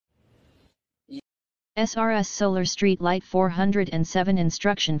SRS Solar Street Light 407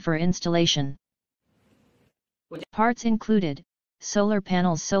 Instruction for installation. Parts included: solar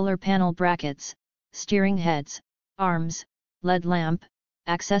panels, solar panel brackets, steering heads, arms, LED lamp,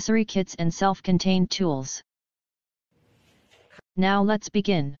 accessory kits and self-contained tools. Now let's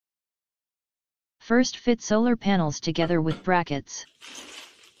begin. First, fit solar panels together with brackets.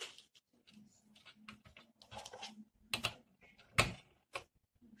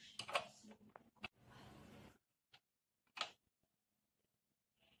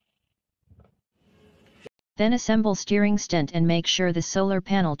 Then assemble steering stent and make sure the solar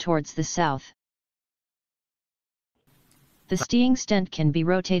panel towards the south. The steering stent can be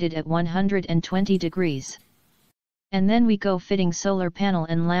rotated at 120 degrees. And then we go fitting solar panel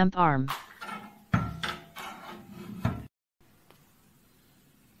and lamp arm.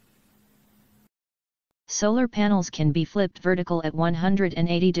 Solar panels can be flipped vertical at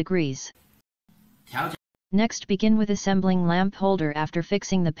 180 degrees. Next, begin with assembling lamp holder after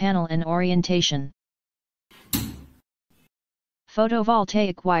fixing the panel and orientation.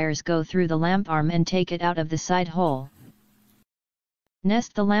 Photovoltaic wires go through the lamp arm and take it out of the side hole.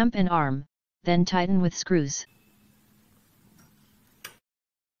 Nest the lamp and arm, then tighten with screws.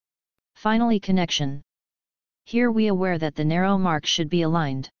 Finally, connection. Here we aware that the narrow mark should be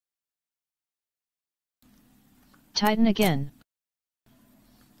aligned. Tighten again.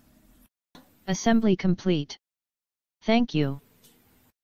 Assembly complete. Thank you.